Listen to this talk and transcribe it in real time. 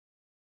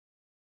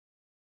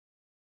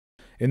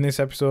In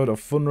this episode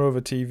of FunRover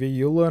TV,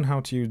 you'll learn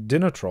how to use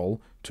Dinitrol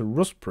to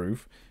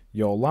rust-proof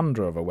your Land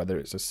Rover, whether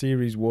it's a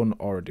Series 1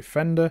 or a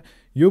Defender.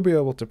 You'll be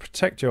able to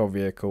protect your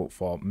vehicle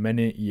for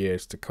many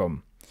years to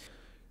come.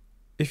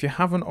 If you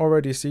haven't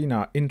already seen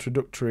our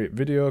introductory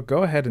video,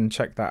 go ahead and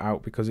check that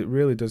out because it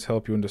really does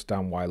help you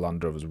understand why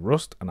Land Rovers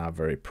rust and are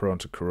very prone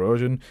to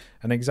corrosion,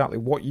 and exactly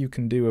what you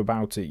can do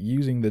about it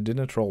using the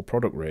Dinitrol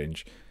product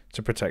range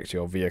to protect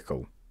your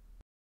vehicle.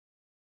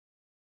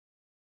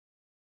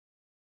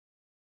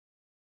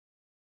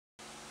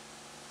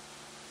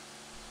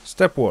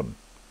 Step 1.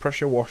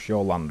 Pressure wash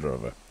your Land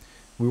Rover.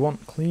 We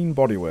want clean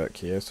bodywork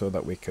here so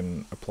that we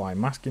can apply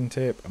masking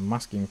tape and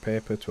masking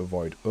paper to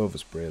avoid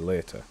overspray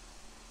later.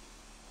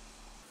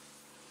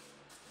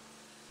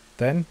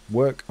 Then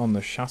work on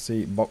the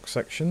chassis box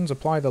sections,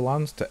 apply the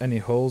lands to any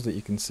holes that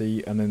you can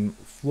see and then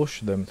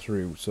flush them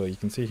through. So you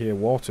can see here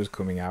water's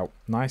coming out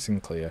nice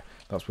and clear.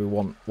 That's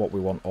what we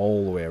want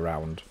all the way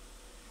around.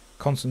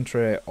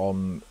 Concentrate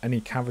on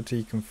any cavity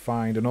you can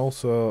find, and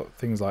also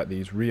things like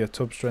these rear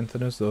tub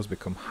strengtheners, those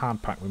become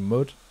hard packed with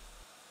mud.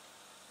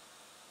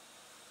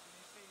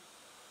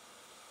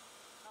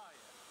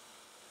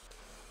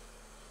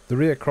 The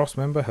rear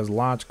crossmember has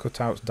large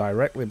cutouts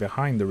directly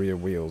behind the rear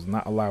wheels, and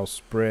that allows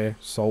spray,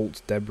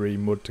 salt, debris,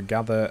 mud to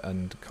gather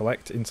and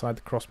collect inside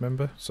the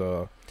crossmember.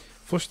 So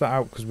flush that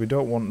out because we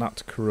don't want that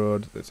to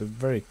corrode. It's a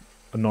very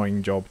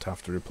annoying job to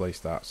have to replace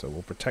that, so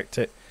we'll protect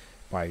it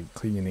by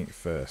cleaning it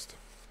first.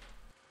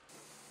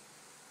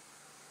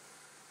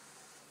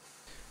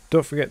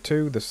 Don't forget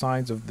too the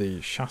sides of the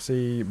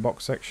chassis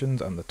box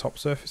sections and the top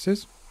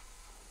surfaces.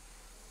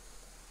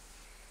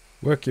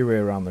 Work your way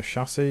around the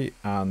chassis,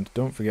 and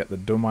don't forget the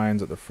dumb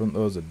irons at the front.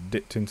 Those are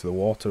dipped into the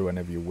water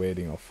whenever you're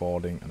wading or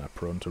fording and are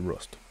prone to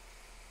rust.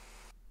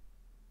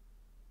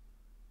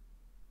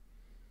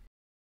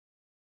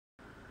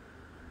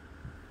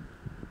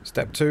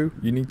 Step 2.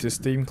 You need to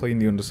steam clean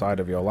the underside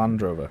of your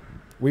Land Rover.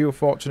 We were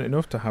fortunate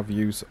enough to have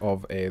use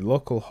of a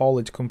local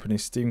haulage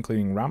company's steam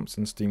cleaning ramps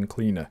and steam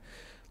cleaner.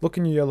 Look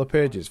in your yellow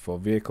pages for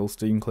vehicle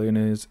steam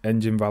cleaners,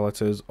 engine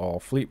valeters or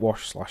fleet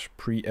wash /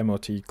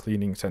 pre-MOT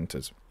cleaning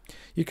centres.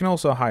 You can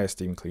also hire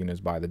steam cleaners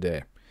by the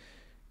day.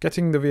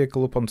 Getting the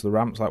vehicle up onto the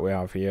ramps like we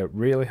have here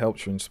really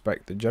helps you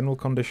inspect the general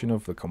condition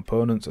of the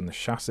components and the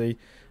chassis.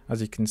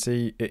 As you can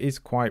see, it is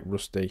quite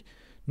rusty.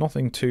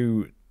 Nothing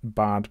too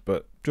bad,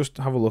 but just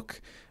have a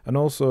look, and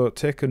also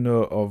take a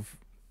note of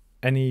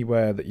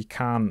anywhere that you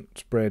can't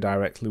spray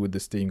directly with the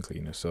steam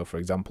cleaner. So for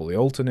example, the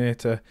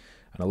alternator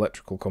and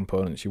electrical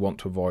components, you want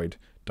to avoid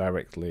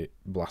directly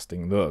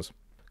blasting those.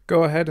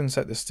 Go ahead and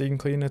set the steam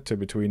cleaner to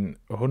between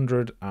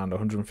 100 and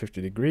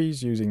 150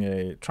 degrees using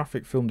a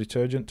traffic film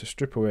detergent to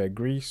strip away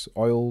grease,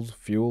 oils,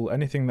 fuel,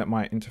 anything that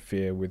might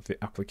interfere with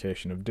the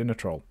application of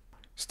Dinitrol.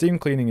 Steam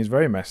cleaning is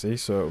very messy,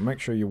 so make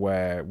sure you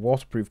wear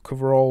waterproof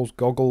coveralls,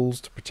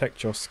 goggles to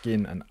protect your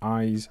skin and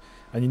eyes,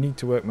 and you need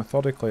to work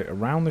methodically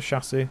around the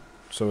chassis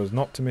so as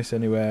not to miss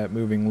anywhere,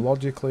 moving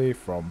logically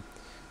from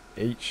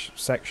each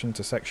section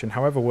to section,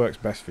 however works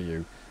best for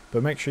you.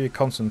 But make sure you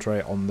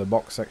concentrate on the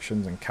box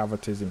sections and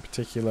cavities in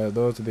particular.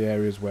 Those are the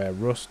areas where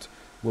rust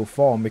will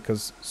form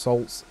because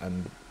salts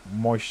and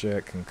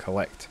moisture can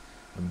collect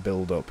and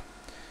build up.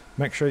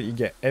 Make sure you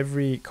get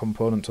every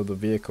component of the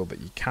vehicle that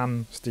you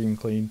can steam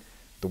clean,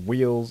 the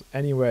wheels,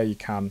 anywhere you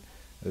can.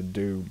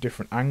 Do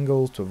different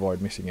angles to avoid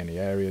missing any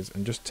areas,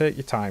 and just take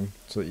your time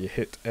so that you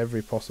hit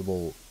every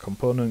possible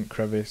component,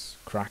 crevice,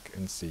 crack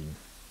and seam.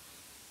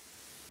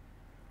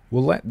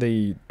 We'll let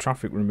the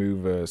traffic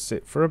remover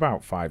sit for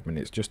about 5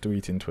 minutes just to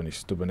eat into any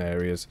stubborn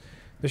areas.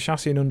 The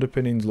chassis and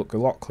underpinnings look a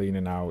lot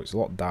cleaner now, it's a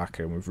lot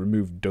darker, and we've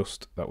removed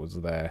dust that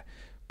was there.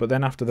 But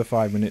then after the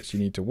 5 minutes you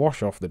need to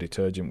wash off the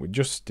detergent with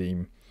just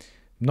steam.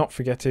 Not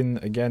forgetting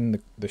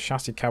again the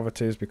chassis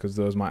cavities, because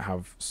those might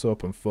have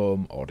soap and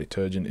foam or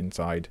detergent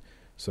inside.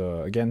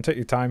 So again, take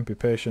your time, be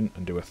patient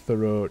and do a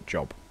thorough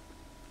job.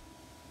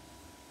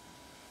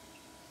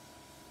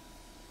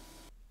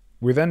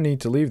 We then need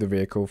to leave the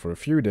vehicle for a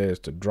few days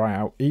to dry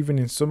out. Even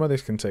in summer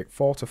this can take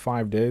 4 to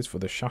 5 days for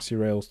the chassis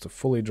rails to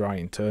fully dry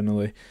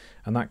internally,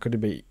 and that could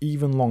be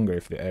even longer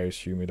if the air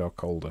is humid or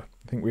colder.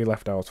 I think we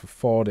left ours for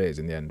 4 days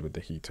in the end with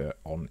the heater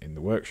on in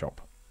the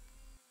workshop.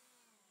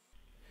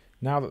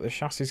 Now that the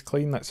chassis is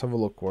clean, let's have a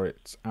look what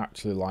it's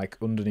actually like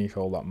underneath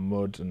all that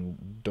mud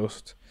and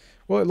dust.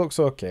 Well, it looks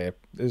okay.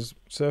 There's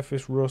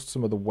surface rust,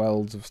 some of the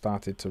welds have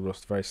started to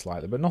rust very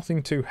slightly, but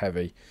nothing too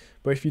heavy.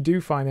 But if you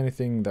do find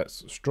anything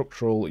that's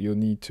structural, you'll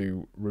need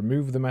to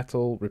remove the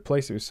metal,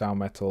 replace it with sound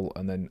metal,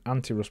 and then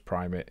anti-rust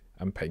prime it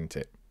and paint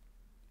it.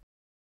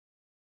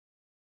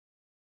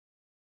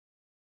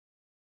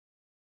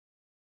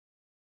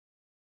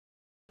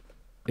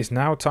 It's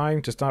now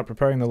time to start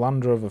preparing the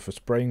Land Rover for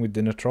spraying with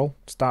Dinitrol.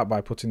 Start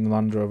by putting the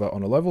Land Rover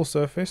on a level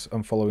surface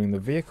and following the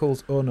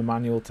vehicle's owner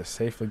manual to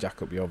safely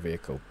jack up your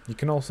vehicle. You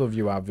can also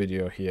view our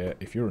video here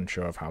if you're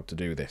unsure of how to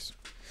do this.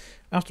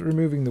 After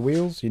removing the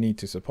wheels, you need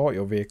to support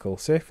your vehicle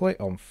safely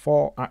on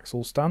 4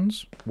 axle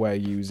stands. We're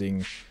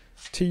using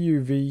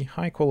TUV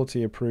high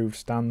quality approved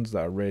stands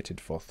that are rated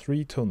for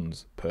 3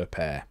 tons per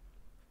pair.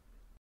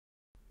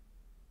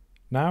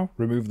 Now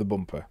remove the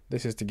bumper.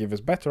 This is to give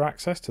us better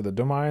access to the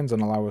dumb irons and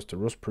allow us to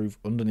rust proof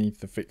underneath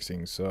the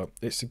fixings. So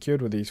it's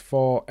secured with these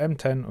 4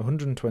 M10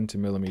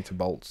 120mm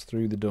bolts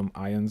through the dumb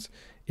irons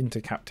into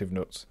captive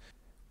nuts.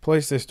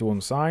 Place this to one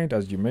side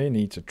as you may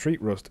need to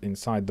treat rust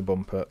inside the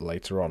bumper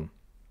later on.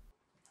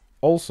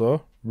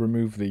 Also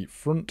remove the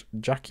front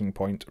jacking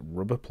point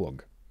rubber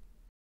plug.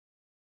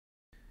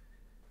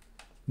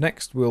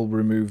 Next we'll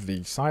remove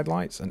the side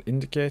lights and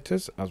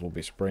indicators as we'll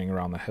be spraying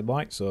around the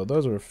headlight. So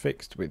those are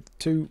affixed with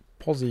 2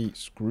 posi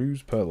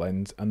screws per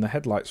lens, and the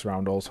headlight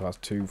surround also has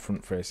 2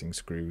 front facing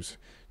screws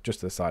just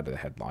to the side of the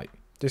headlight.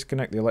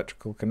 Disconnect the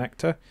electrical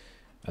connector,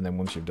 and then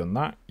once you've done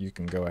that you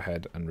can go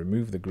ahead and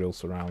remove the grille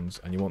surrounds,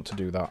 and you want to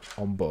do that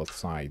on both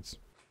sides.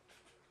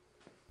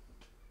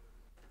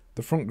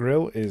 The front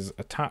grille is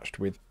attached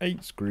with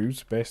 8 screws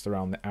spaced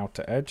around the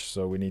outer edge,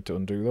 so we need to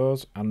undo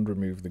those and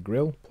remove the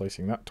grille,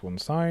 placing that to one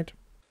side.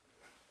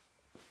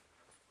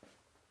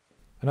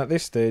 And at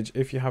this stage,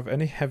 if you have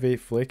any heavy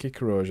flaky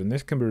corrosion,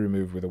 this can be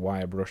removed with a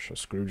wire brush, a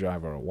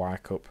screwdriver or a wire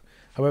cup.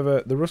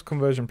 However, the rust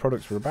conversion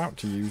products we're about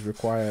to use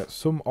require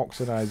some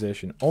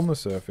oxidization on the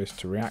surface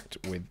to react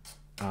with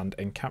and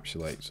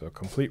encapsulate, so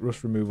complete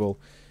rust removal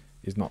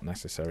is not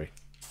necessary.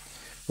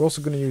 We're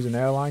also going to use an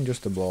airline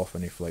just to blow off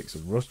any flakes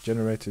of rust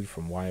generated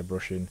from wire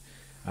brushing,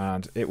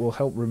 and it will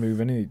help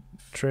remove any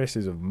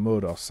traces of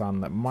mud or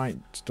sand that might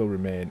still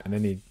remain and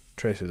any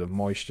traces of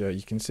moisture.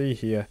 You can see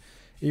here,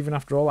 even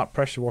after all that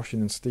pressure washing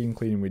and steam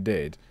cleaning we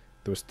did,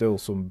 there were still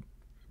some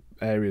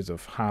areas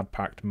of hard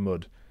packed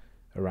mud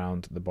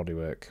around the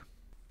bodywork.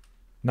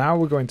 Now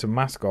we're going to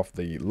mask off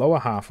the lower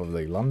half of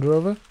the Land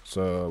Rover,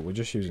 so we're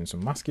just using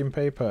some masking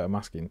paper and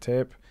masking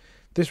tape.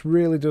 This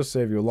really does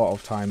save you a lot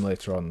of time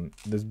later on.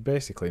 There's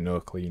basically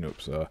no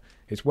cleanup, so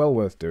it's well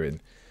worth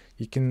doing.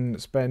 You can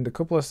spend a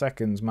couple of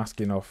seconds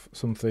masking off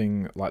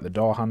something like the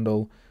door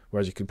handle,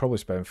 whereas you could probably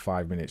spend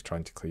 5 minutes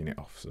trying to clean it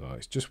off, so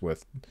it's just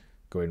worth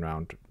going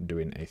around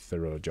doing a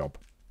thorough job.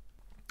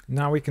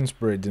 Now we can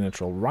spray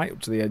Dinitrol right up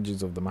to the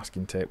edges of the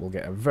masking tape. We'll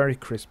get a very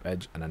crisp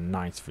edge and a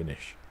nice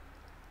finish.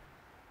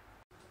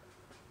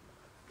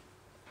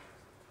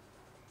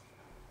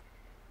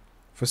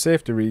 For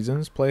safety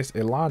reasons, place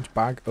a large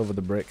bag over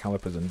the brake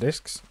calipers and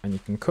discs, and you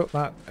can cut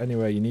that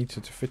anywhere you need to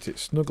fit it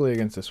snugly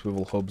against the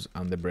swivel hubs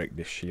and the brake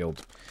disc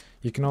shield.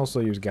 You can also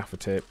use gaffer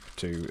tape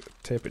to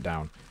tape it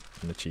down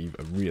and achieve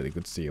a really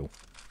good seal.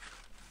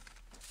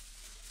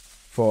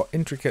 For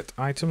intricate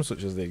items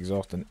such as the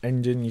exhaust and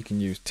engine, you can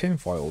use tin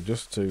foil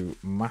just to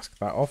mask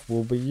that off.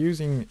 We'll be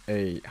using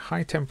a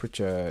high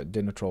temperature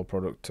Dinitrol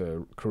product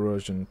to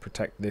corrosion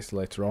protect this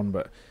later on,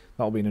 but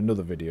that'll be in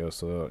another video,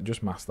 so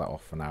just mask that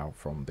off for now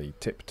from the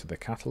tip to the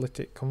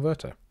catalytic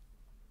converter.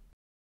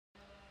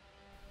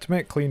 To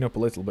make cleanup a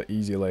little bit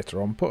easier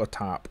later on, put a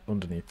tarp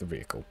underneath the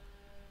vehicle.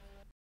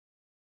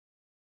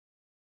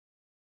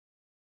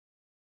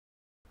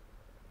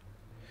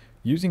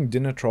 Using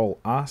Dinitrol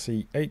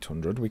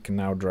RC800 we can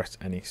now dress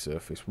any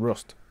surface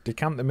rust.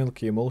 Decant the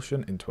milky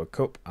emulsion into a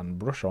cup and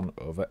brush on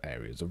over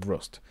areas of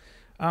rust.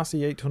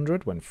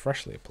 RC800 when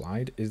freshly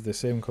applied is the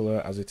same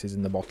colour as it is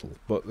in the bottle,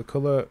 but the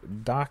colour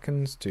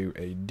darkens to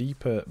a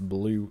deeper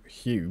blue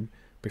hue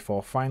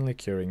before finally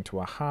curing to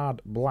a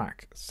hard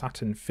black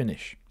satin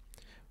finish.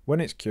 When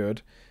it's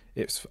cured,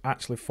 it's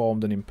actually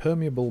formed an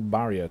impermeable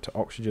barrier to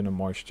oxygen and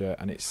moisture,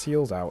 and it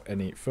seals out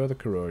any further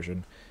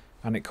corrosion,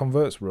 and it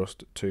converts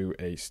rust to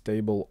a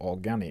stable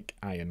organic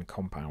iron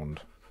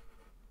compound.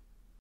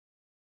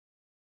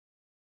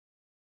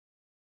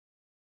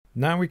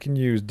 Now we can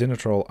use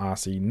Dinitrol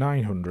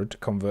RC900 to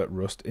convert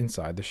rust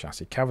inside the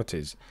chassis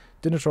cavities.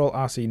 Dinitrol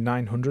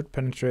RC900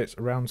 penetrates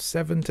around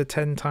 7 to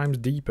 10 times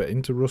deeper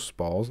into rust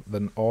spores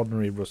than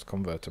ordinary rust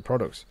converter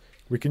products.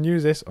 We can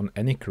use this on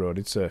any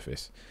corroded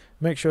surface.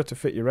 Make sure to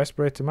fit your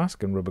respirator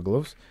mask and rubber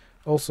gloves.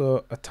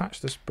 Also attach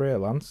the spray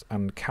lance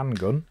and can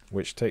gun,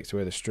 which takes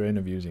away the strain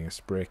of using a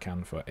spray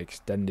can for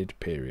extended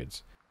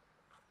periods.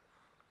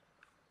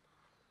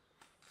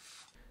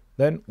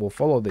 Then we'll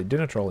follow the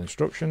Dinitrol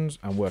instructions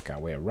and work our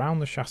way around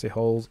the chassis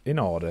holes in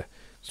order,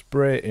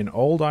 spray in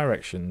all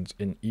directions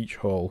in each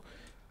hole,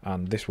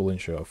 and this will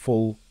ensure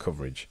full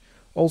coverage.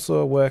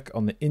 Also work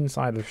on the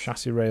inside of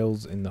chassis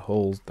rails in the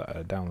holes that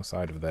are down the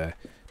side of there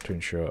to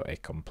ensure a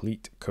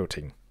complete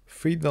coating.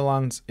 Feed the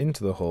lance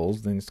into the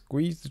holes, then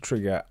squeeze the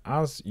trigger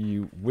as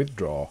you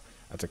withdraw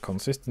at a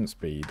consistent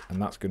speed,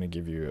 and that's going to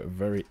give you a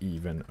very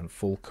even and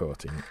full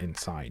coating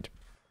inside.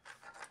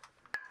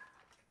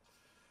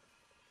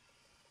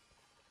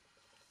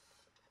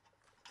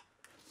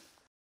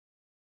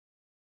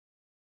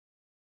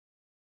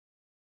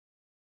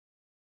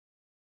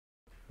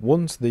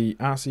 Once the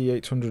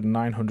RC800 and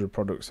 900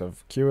 products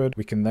have cured,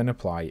 we can then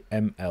apply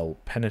ML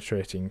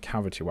penetrating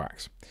cavity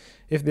wax.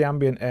 If the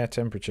ambient air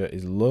temperature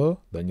is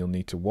low, then you'll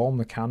need to warm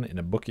the can in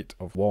a bucket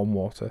of warm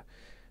water.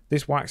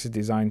 This wax is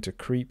designed to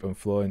creep and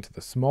flow into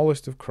the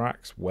smallest of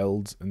cracks,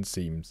 welds and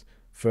seams,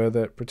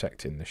 further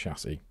protecting the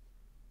chassis.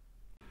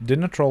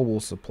 Dinitrol will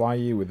supply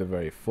you with a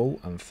very full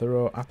and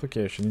thorough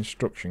application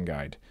instruction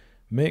guide.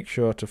 Make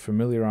sure to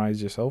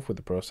familiarise yourself with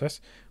the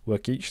process,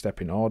 work each step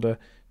in order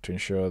to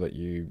ensure that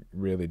you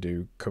really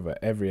do cover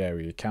every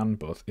area you can,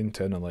 both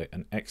internally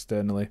and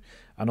externally,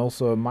 and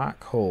also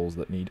mark holes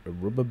that need a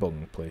rubber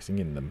bung placing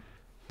in them.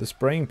 The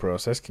spraying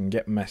process can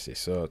get messy,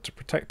 so to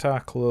protect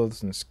our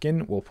clothes and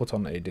skin, we'll put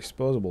on a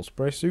disposable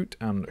spray suit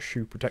and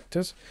shoe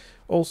protectors.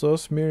 Also,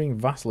 smearing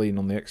Vaseline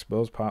on the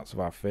exposed parts of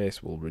our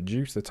face will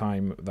reduce the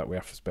time that we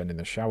have to spend in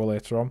the shower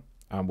later on,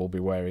 and we'll be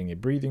wearing a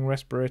breathing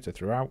respirator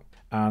throughout.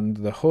 And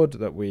the hood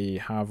that we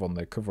have on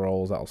the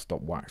coveralls, that'll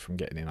stop wax from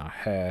getting in our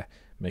hair,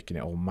 making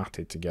it all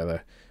matted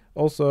together.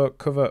 Also,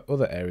 cover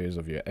other areas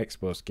of your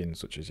exposed skin,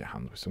 such as your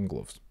hands, with some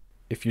gloves.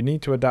 If you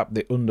need to adapt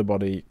the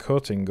underbody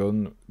coating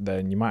gun,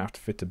 then you might have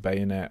to fit a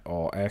bayonet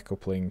or air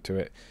coupling to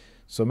it.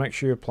 So make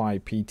sure you apply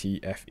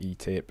PTFE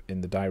tape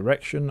in the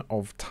direction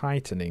of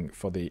tightening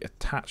for the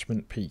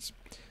attachment piece.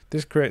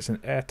 This creates an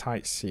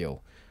airtight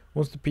seal.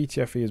 Once the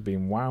PTFE has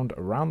been wound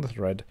around the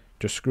thread,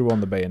 just screw on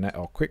the bayonet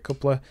or quick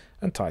coupler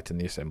and tighten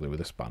the assembly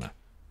with a spanner.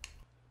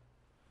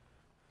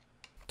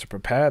 To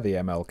prepare the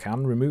ML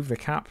can, remove the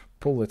cap,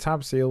 pull the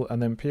tab seal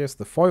and then pierce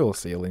the foil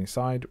seal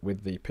inside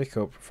with the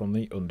pickup from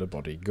the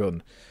underbody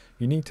gun.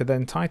 You need to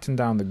then tighten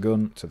down the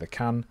gun to the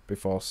can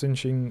before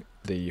cinching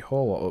the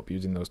hole up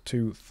using those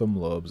two thumb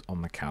lobes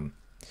on the can.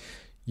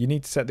 You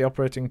need to set the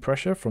operating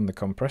pressure from the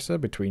compressor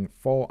between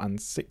 4 and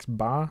 6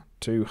 bar.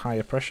 Too high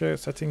a pressure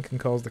setting can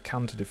cause the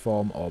can to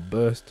deform or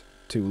burst.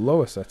 Too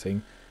low a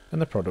setting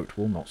and the product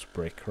will not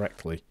spray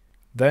correctly.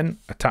 Then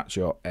attach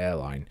your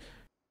airline.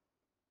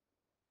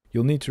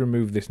 You'll need to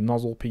remove this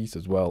nozzle piece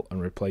as well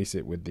and replace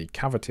it with the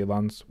cavity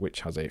lance,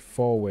 which has a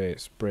 4-way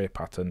spray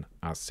pattern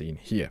as seen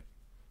here.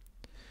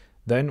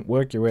 Then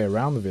work your way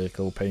around the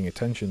vehicle, paying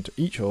attention to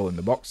each hole in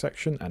the box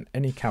section and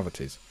any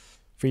cavities.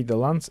 Feed the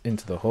lance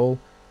into the hole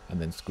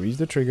and then squeeze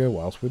the trigger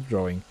whilst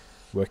withdrawing,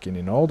 working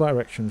in all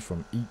directions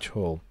from each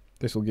hole.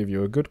 This will give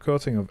you a good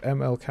coating of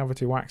ML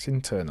cavity wax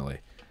internally.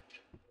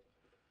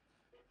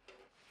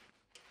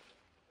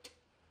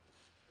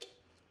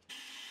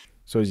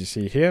 So as you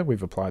see here,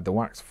 we've applied the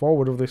wax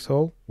forward of this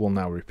hole. We'll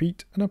now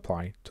repeat and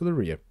apply to the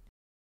rear.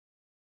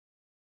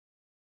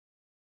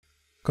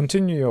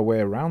 Continue your way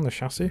around the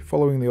chassis,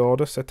 following the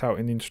order set out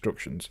in the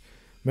instructions.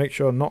 Make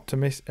sure not to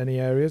miss any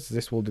areas,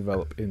 this will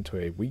develop into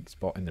a weak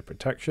spot in the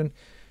protection.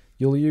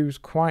 You'll use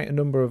quite a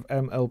number of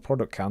ML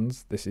product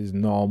cans, this is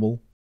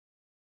normal.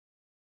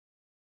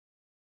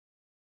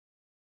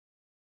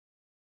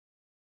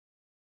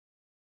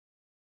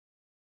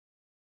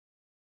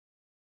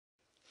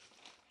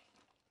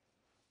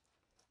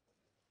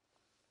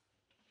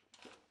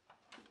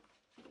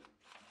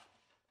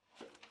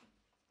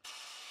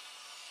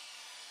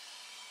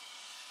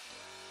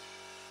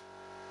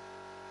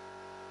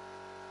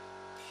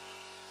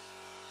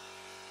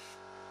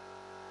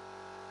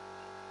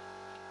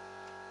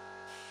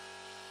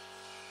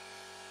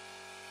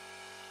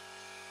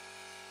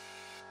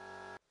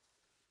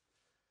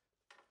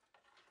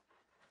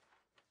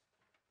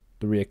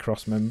 The rear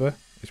cross member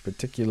is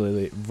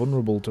particularly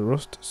vulnerable to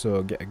rust,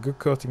 so get a good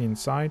coating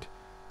inside.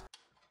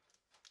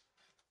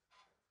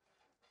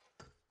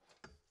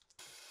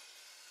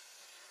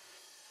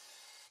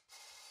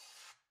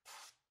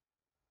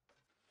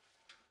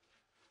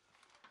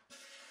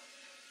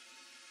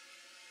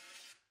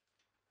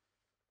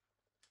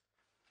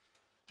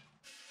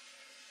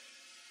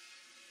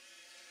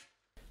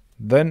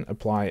 Then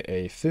apply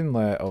a thin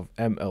layer of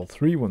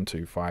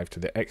ML3125 to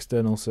the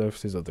external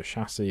surfaces of the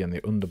chassis and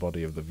the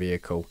underbody of the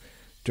vehicle,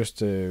 just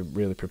to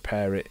really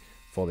prepare it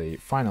for the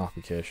final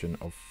application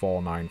of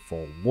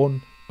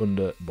 4941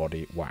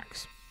 underbody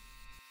wax.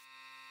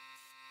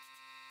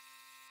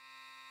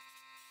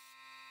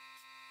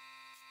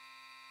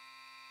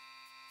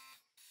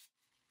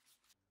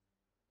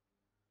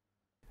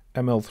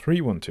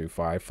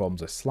 ML3125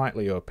 forms a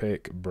slightly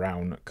opaque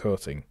brown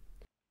coating.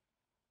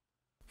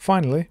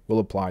 Finally, we'll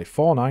apply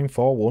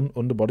 4941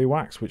 underbody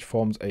wax, which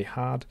forms a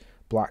hard,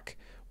 black,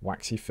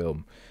 waxy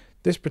film.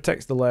 This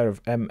protects the layer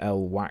of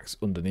ML wax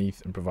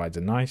underneath and provides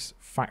a nice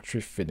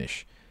factory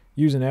finish.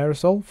 Use an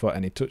aerosol for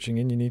any touching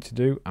in you need to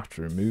do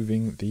after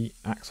removing the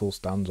axle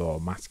stands or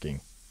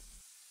masking.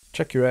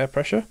 Check your air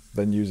pressure,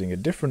 then using a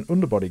different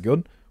underbody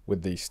gun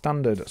with the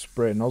standard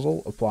spray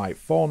nozzle, apply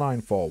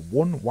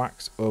 4941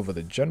 wax over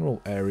the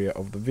general area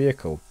of the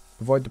vehicle.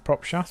 Avoid the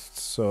prop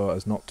shafts so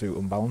as not to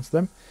unbalance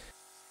them.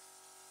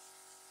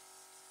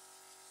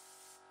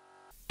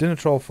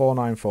 Dinitrol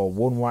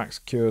 4941 wax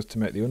cures to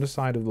make the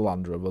underside of the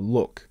Land Rover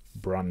look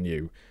brand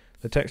new.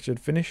 The textured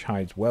finish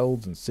hides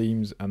welds and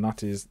seams, and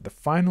that is the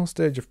final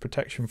stage of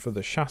protection for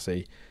the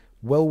chassis.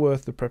 Well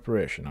worth the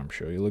preparation, I'm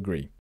sure you'll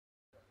agree.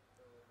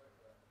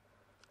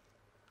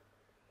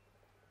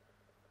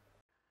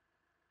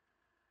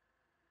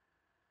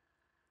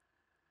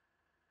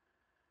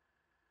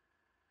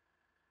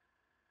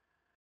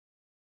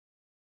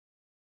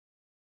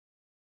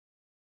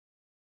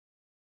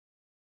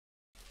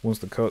 Once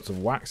the coats of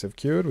wax have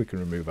cured, we can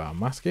remove our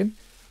masking.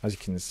 As you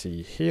can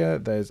see here,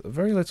 there's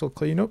very little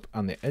cleanup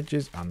and the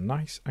edges are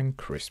nice and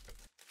crisp.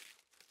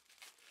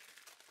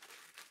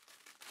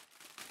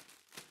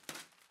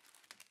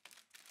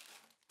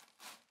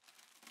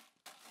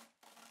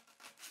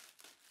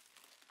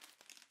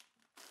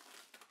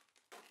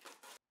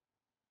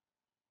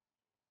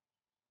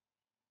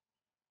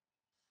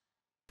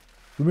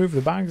 Remove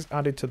the bags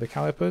added to the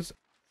calipers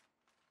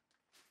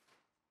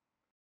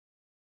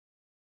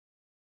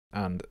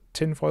and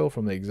tin foil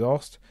from the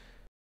exhaust.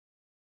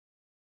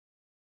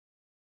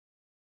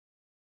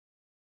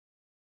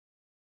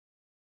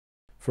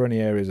 For any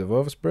areas of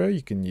overspray,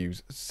 you can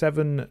use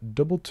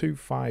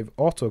 7-225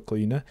 auto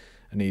cleaner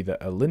and either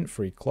a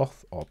lint-free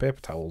cloth or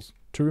paper towels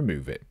to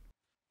remove it.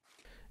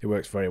 It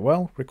works very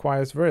well,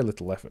 requires very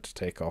little effort to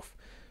take off,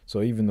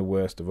 so even the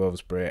worst of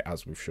overspray,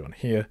 as we've shown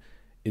here,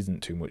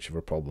 isn't too much of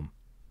a problem.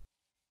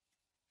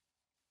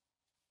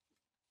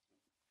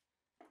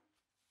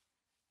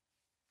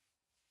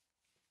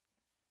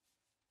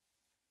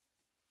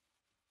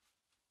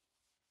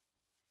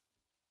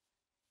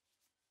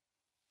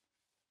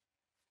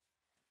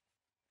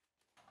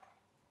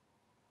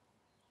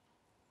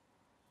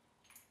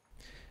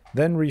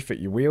 Then refit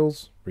your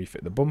wheels,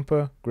 refit the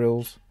bumper,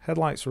 grills,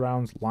 headlight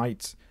surrounds,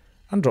 lights,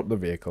 and drop the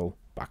vehicle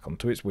back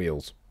onto its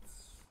wheels.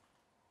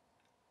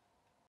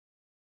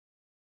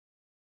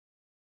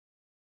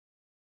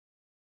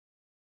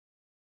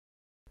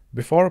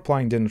 Before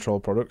applying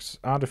Dinitrol products,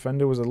 our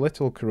Defender was a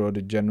little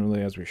corroded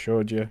generally, as we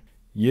showed you.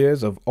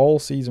 Years of all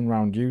season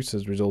round use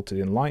has resulted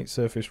in light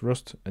surface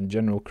rust and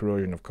general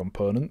corrosion of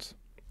components.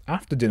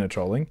 After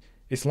Dinitroling,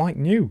 it's like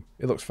new.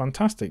 It looks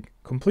fantastic,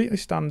 completely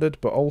standard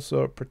but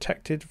also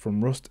protected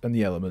from rust and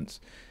the elements.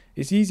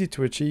 It's easy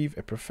to achieve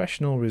a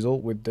professional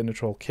result with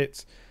Dinitrol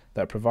kits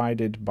that are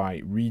provided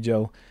by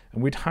Regel,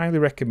 and we'd highly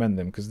recommend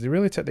them because they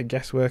really take the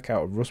guesswork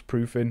out of rust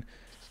proofing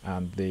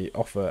and they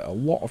offer a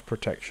lot of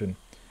protection.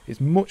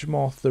 It's much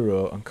more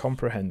thorough and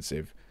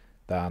comprehensive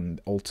than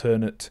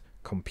alternate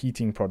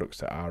competing products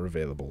that are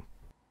available.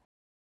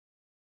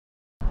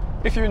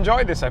 If you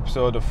enjoyed this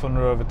episode of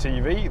FunRover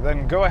TV,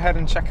 then go ahead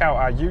and check out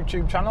our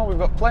YouTube channel. We've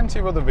got plenty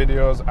of other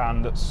videos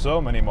and so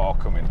many more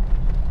coming.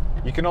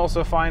 You can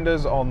also find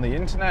us on the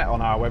internet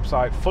on our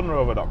website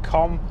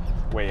funrover.com.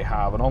 We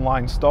have an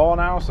online store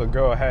now, so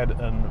go ahead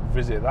and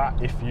visit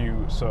that if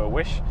you so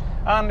wish.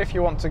 And if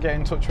you want to get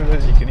in touch with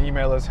us, you can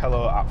email us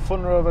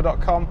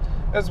hello@funrover.com,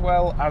 as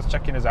well as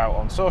checking us out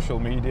on social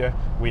media.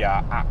 We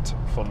are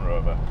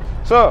 @FunRover.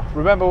 So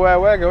remember where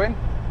we're going,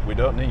 we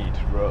don't need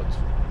roads.